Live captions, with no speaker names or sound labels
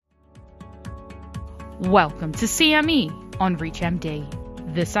Welcome to CME on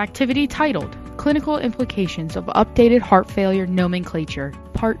ReachMD. This activity titled Clinical Implications of Updated Heart Failure Nomenclature,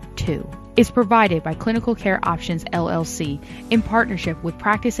 Part 2, is provided by Clinical Care Options LLC in partnership with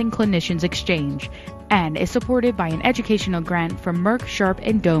Practicing Clinicians Exchange and is supported by an educational grant from Merck Sharp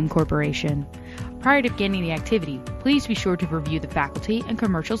and Dome Corporation. Prior to beginning the activity, please be sure to review the faculty and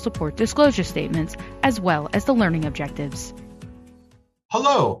commercial support disclosure statements as well as the learning objectives.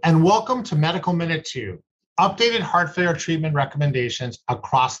 Hello, and welcome to Medical Minute 2, Updated Heart Failure Treatment Recommendations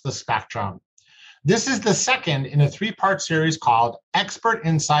Across the Spectrum. This is the second in a three-part series called Expert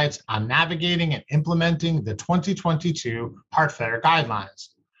Insights on Navigating and Implementing the 2022 Heart Failure Guidelines.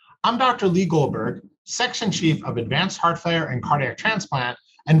 I'm Dr. Lee Goldberg, Section Chief of Advanced Heart Failure and Cardiac Transplant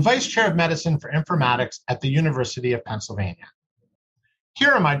and Vice Chair of Medicine for Informatics at the University of Pennsylvania.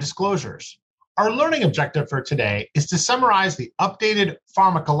 Here are my disclosures. Our learning objective for today is to summarize the updated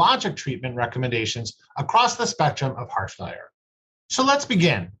pharmacologic treatment recommendations across the spectrum of heart failure. So let's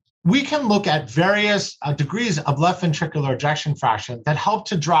begin. We can look at various degrees of left ventricular ejection fraction that help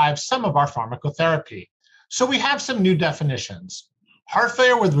to drive some of our pharmacotherapy. So we have some new definitions. Heart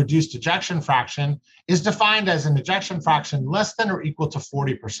failure with reduced ejection fraction is defined as an ejection fraction less than or equal to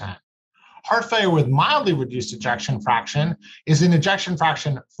 40%. Heart failure with mildly reduced ejection fraction is an ejection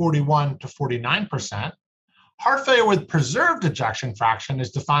fraction 41 to 49%. Heart failure with preserved ejection fraction is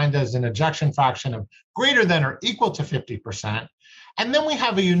defined as an ejection fraction of greater than or equal to 50%. And then we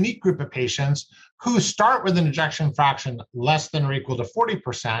have a unique group of patients who start with an ejection fraction less than or equal to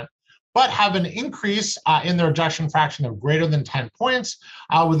 40%, but have an increase in their ejection fraction of greater than 10 points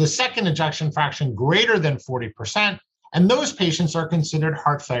with a second ejection fraction greater than 40%. And those patients are considered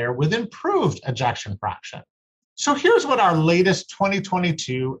heart failure with improved ejection fraction. So here's what our latest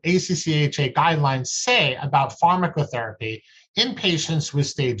 2022 ACC/AHA guidelines say about pharmacotherapy in patients with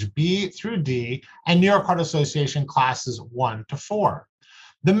stage B through D and New York Heart Association classes 1 to 4.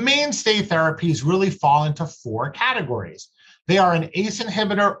 The mainstay therapies really fall into 4 categories. They are an ACE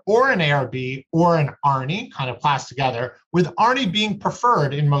inhibitor or an ARB or an ARNI, kind of classed together, with ARNI being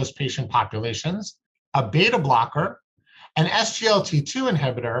preferred in most patient populations, a beta blocker, an SGLT2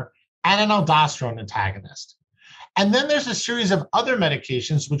 inhibitor, and an aldosterone antagonist. And then there's a series of other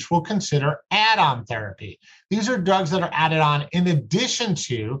medications which we'll consider add-on therapy. These are drugs that are added on in addition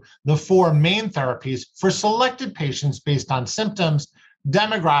to the 4 main therapies for selected patients based on symptoms,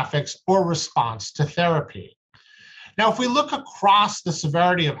 demographics, or response to therapy. Now, if we look across the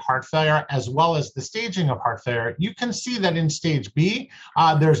severity of heart failure as well as the staging of heart failure, you can see that in stage B,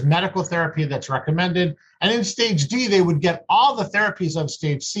 there's medical therapy that's recommended. And in stage D, they would get all the therapies of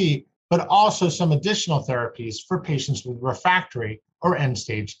stage C, but also some additional therapies for patients with refractory or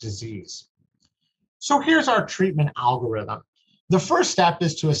end-stage disease. So here's our treatment algorithm. The first step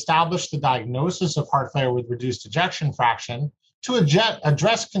is to establish the diagnosis of heart failure with reduced ejection fraction, to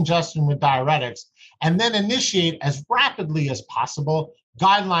address congestion with diuretics, and then initiate as rapidly as possible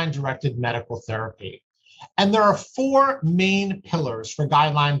guideline-directed medical therapy. And there are 4 main pillars for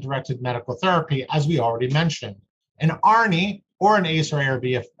guideline-directed medical therapy, as we already mentioned: an ARNI, or an ACE or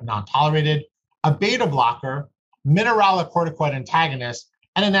ARB if non-tolerated, a beta blocker, mineralocorticoid antagonist,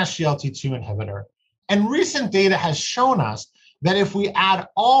 and an SGLT2 inhibitor. And recent data has shown us that if we add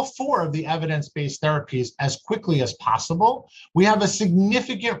all 4 of the evidence-based therapies as quickly as possible, we have a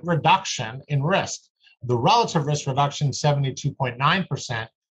significant reduction in risk. The relative risk reduction, 72.9%,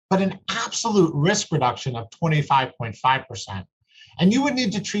 but an absolute risk reduction of 25.5%. And you would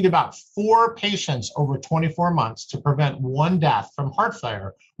need to treat about 4 patients over 24 months to prevent 1 death from heart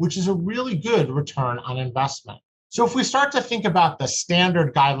failure, which is a really good return on investment. So if we start to think about the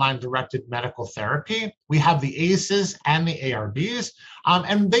standard guideline-directed medical therapy, we have the ACEs and the ARBs,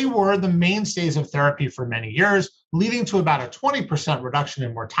 and they were the mainstays of therapy for many years, leading to about a 20% reduction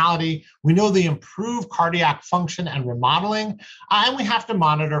in mortality. We know they improve cardiac function and remodeling, and we have to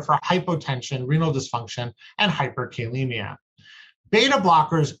monitor for hypotension, renal dysfunction, and hyperkalemia. Beta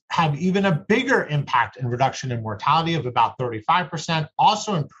blockers have even a bigger impact in reduction in mortality of about 35%,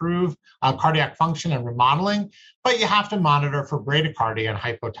 also improve cardiac function and remodeling, but you have to monitor for bradycardia and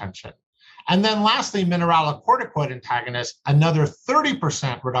hypotension. And then lastly, mineralocorticoid antagonists, another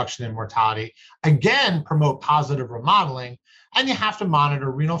 30% reduction in mortality, again promote positive remodeling, and you have to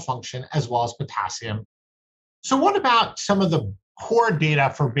monitor renal function as well as potassium. So what about some of the core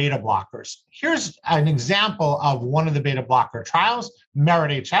data for beta blockers. Here's an example of one of the beta blocker trials,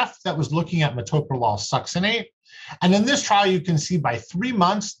 MERIT-HF, that was looking at metoprolol succinate. And in this trial, you can see by 3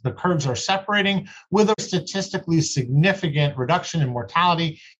 months, the curves are separating with a statistically significant reduction in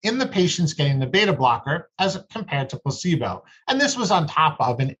mortality in the patients getting the beta blocker as compared to placebo. And this was on top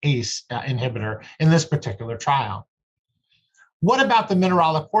of an ACE inhibitor in this particular trial. What about the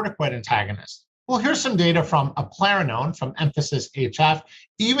mineralocorticoid antagonist? Well, here's some data from eplerenone from EMPhASIS-HF.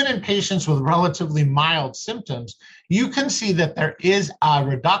 Even in patients with relatively mild symptoms, you can see that there is a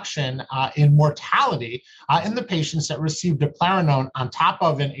reduction in mortality in the patients that received eplerenone on top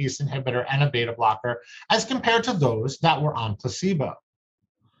of an ACE inhibitor and a beta blocker as compared to those that were on placebo.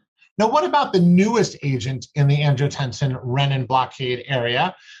 Now, what about the newest agent in the angiotensin-renin blockade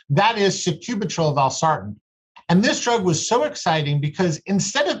area? That is sacubitril/valsartan. And this drug was so exciting because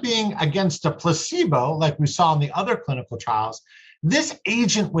instead of being against a placebo, like we saw in the other clinical trials, this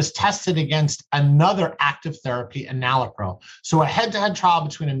agent was tested against another active therapy, enalapril. So a head-to-head trial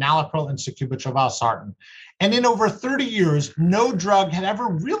between enalapril and sacubitril/valsartan. And in over 30 years, no drug had ever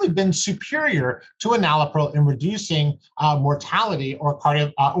really been superior to enalapril in reducing mortality or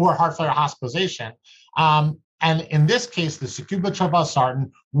heart failure hospitalization. And in this case, the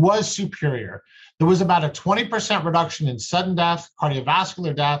sacubitril/valsartan was superior. There was about a 20% reduction in sudden death,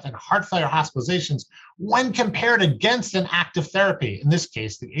 cardiovascular death, and heart failure hospitalizations when compared against an active therapy, in this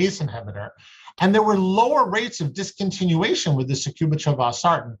case, the ACE inhibitor. And there were lower rates of discontinuation with the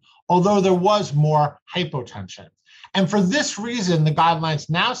sacubitril/valsartan, although there was more hypotension. And for this reason, the guidelines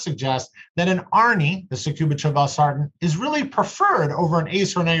now suggest that an ARNI, the sacubitril/valsartan, is really preferred over an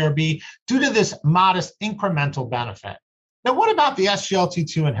ACE or an ARB due to this modest incremental benefit. Now, what about the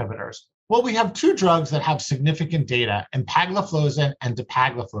SGLT2 inhibitors? Well, we have two drugs that have significant data, empagliflozin and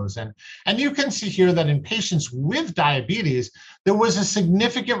dapagliflozin. And you can see here that in patients with diabetes, there was a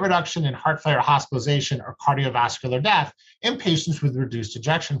significant reduction in heart failure hospitalization or cardiovascular death in patients with reduced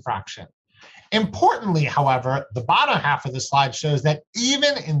ejection fraction. Importantly, however, the bottom half of the slide shows that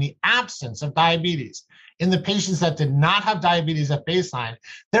even in the absence of diabetes, in the patients that did not have diabetes at baseline,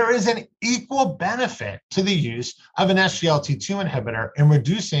 there is an equal benefit to the use of an SGLT2 inhibitor in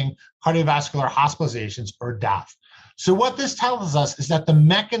reducing cardiovascular hospitalizations or death. So what this tells us is that the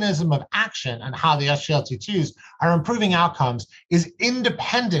mechanism of action and how the SGLT2s are improving outcomes is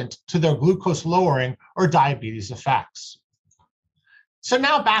independent to their glucose lowering or diabetes effects. So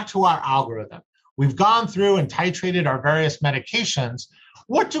now back to our algorithm. We've gone through and titrated our various medications.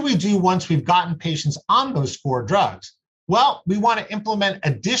 What do we do once we've gotten patients on those 4 drugs? Well, we want to implement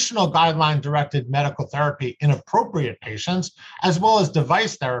additional guideline-directed medical therapy in appropriate patients, as well as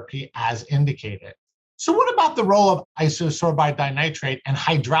device therapy as indicated. So what about the role of isosorbide dinitrate and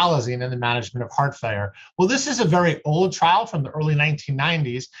hydralazine in the management of heart failure? Well, this is a very old trial from the early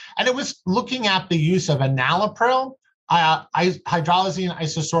 1990s, and it was looking at the use of enalapril, hydralazine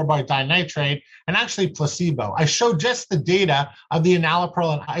isosorbide dinitrate, and actually placebo. I showed just the data of the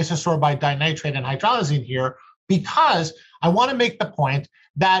enalapril and isosorbide dinitrate and hydralazine here because I want to make the point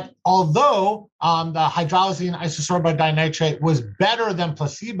that although the hydralazine isosorbide dinitrate was better than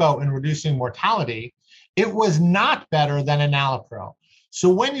placebo in reducing mortality, it was not better than enalapril. So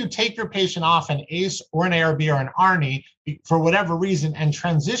when you take your patient off an ACE or an ARB or an ARNI for whatever reason and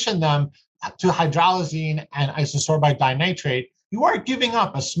transition them to hydralazine and isosorbide dinitrate, you are giving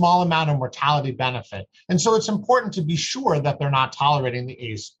up a small amount of mortality benefit. And so it's important to be sure that they're not tolerating the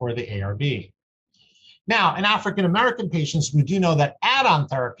ACE or the ARB. Now, in African-American patients, we do know that add-on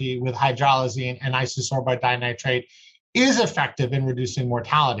therapy with hydralazine and isosorbide dinitrate is effective in reducing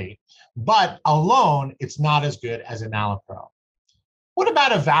mortality, but alone, it's not as good as enalapril. What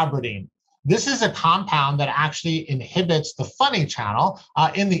about ivabradine? This is a compound that actually inhibits the funny channel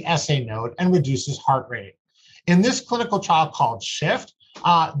in the SA node and reduces heart rate. In this clinical trial called SHIFT,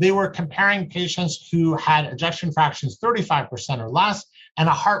 they were comparing patients who had ejection fractions 35% or less and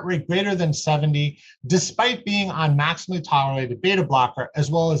a heart rate greater than 70, despite being on maximally tolerated beta blocker,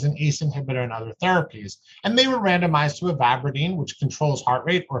 as well as an ACE inhibitor and other therapies. And they were randomized to ivabradine, which controls heart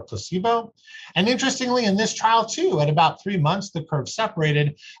rate, or placebo. And interestingly, in this trial too, at about 3 months, the curve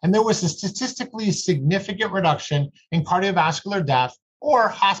separated, and there was a statistically significant reduction in cardiovascular death or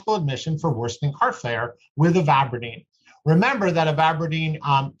hospital admission for worsening heart failure with ivabradine. Remember that ivabradine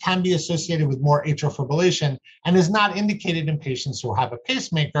can be associated with more atrial fibrillation and is not indicated in patients who have a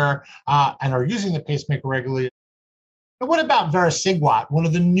pacemaker and are using the pacemaker regularly. But what about vericiguat, one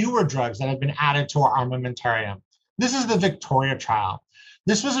of the newer drugs that have been added to our armamentarium? This is the Victoria trial.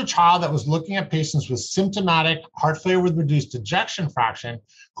 This was a trial that was looking at patients with symptomatic heart failure with reduced ejection fraction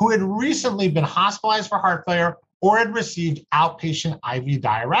who had recently been hospitalized for heart failure or had received outpatient IV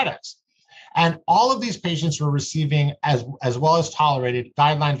diuretics. And all of these patients were receiving, as well as tolerated,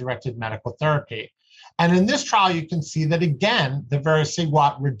 guideline-directed medical therapy. And in this trial, you can see that, again, the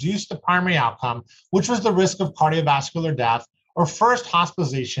vericiguat reduced the primary outcome, which was the risk of cardiovascular death or first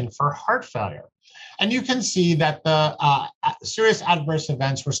hospitalization for heart failure. And you can see that the serious adverse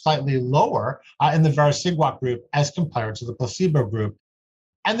events were slightly lower in the vericiguat group as compared to the placebo group.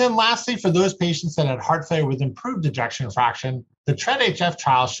 And then lastly, for those patients that had heart failure with improved ejection fraction, the TREAD-HF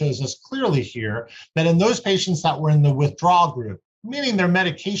trial shows us clearly here that in those patients that were in the withdrawal group, meaning their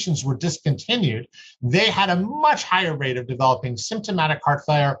medications were discontinued, they had a much higher rate of developing symptomatic heart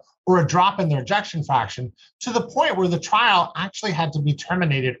failure or a drop in their ejection fraction to the point where the trial actually had to be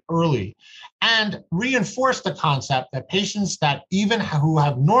terminated early, and reinforced the concept that patients that even who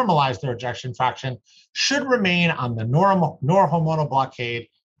have normalized their ejection fraction should remain on the neurohormonal blockade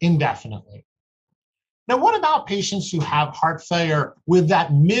indefinitely. Now, what about patients who have heart failure with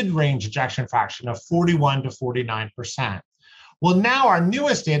that mid-range ejection fraction of 41 to 49%? Well, now our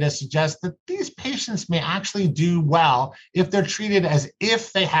newest data suggests that these patients may actually do well if they're treated as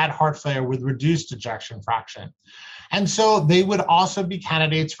if they had heart failure with reduced ejection fraction. And so they would also be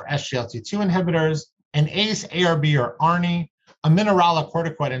candidates for SGLT2 inhibitors, an ACE, ARB, or ARNI, a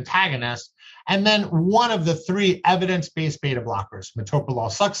mineralocorticoid antagonist, and then one of the three evidence-based beta blockers, metoprolol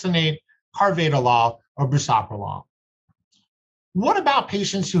succinate, carvedilol, or busaprolol. What about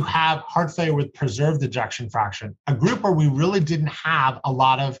patients who have heart failure with preserved ejection fraction, a group where we really didn't have a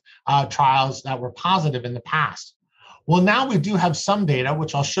lot of trials that were positive in the past? Well, now we do have some data,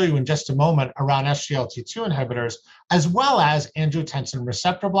 which I'll show you in just a moment, around SGLT2 inhibitors, as well as angiotensin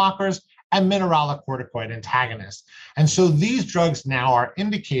receptor blockers and mineralocorticoid antagonists. And so these drugs now are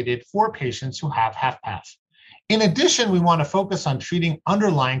indicated for patients who have HFpEF. In addition, we want to focus on treating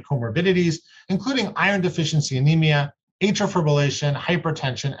underlying comorbidities, including iron deficiency anemia, atrial fibrillation,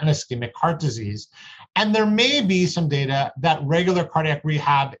 hypertension, and ischemic heart disease. And there may be some data that regular cardiac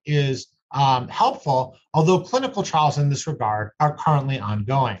rehab is helpful, although clinical trials in this regard are currently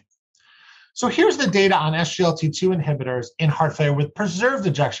ongoing. So here's the data on SGLT2 inhibitors in heart failure with preserved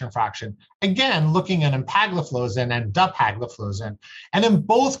ejection fraction, again, looking at empagliflozin and dapagliflozin. And in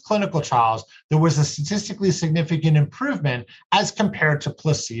both clinical trials, there was a statistically significant improvement as compared to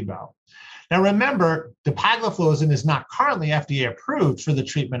placebo. Now remember, dapagliflozin is not currently FDA approved for the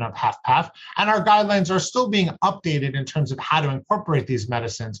treatment of HFpEF, and our guidelines are still being updated in terms of how to incorporate these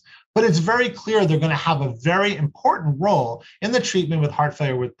medicines, but it's very clear they're going to have a very important role in the treatment with heart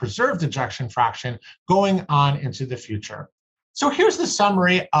failure with preserved ejection fraction going on into the future. So here's the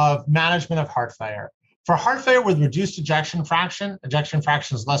summary of management of heart failure. For heart failure with reduced ejection fraction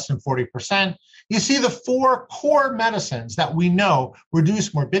is less than 40%, you see the four core medicines that we know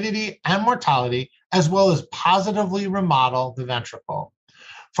reduce morbidity and mortality, as well as positively remodel the ventricle.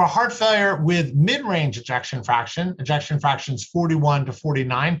 For heart failure with mid-range ejection fractions 41 to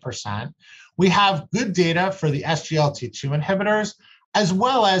 49%, we have good data for the SGLT2 inhibitors, as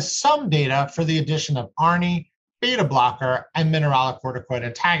well as some data for the addition of ARNI, beta blocker, and mineralocorticoid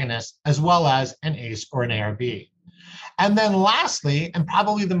antagonists, as well as an ACE or an ARB. And then lastly, and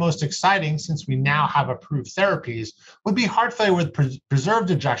probably the most exciting since we now have approved therapies, would be heart failure with preserved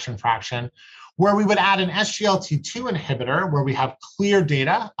ejection fraction, where we would add an SGLT2 inhibitor, where we have clear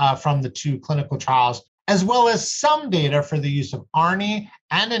data from the two clinical trials, as well as some data for the use of ARNI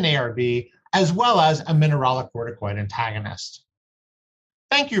and an ARB, as well as a mineralocorticoid antagonist.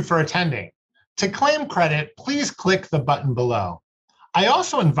 Thank you for attending. To claim credit, please click the button below. I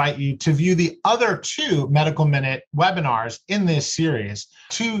also invite you to view the other 2 Medical Minute webinars in this series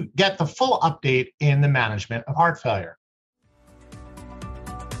to get the full update in the management of heart failure.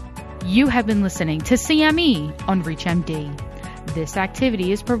 You have been listening to CME on ReachMD. This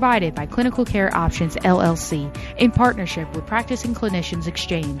activity is provided by Clinical Care Options, LLC, in partnership with Practicing Clinicians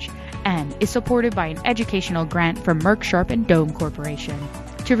Exchange, and is supported by an educational grant from Merck Sharp and Dome Corporation.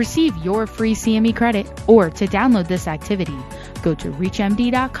 To receive your free CME credit or to download this activity, go to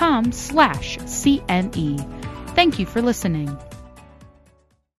reachmd.com/CME. Thank you for listening.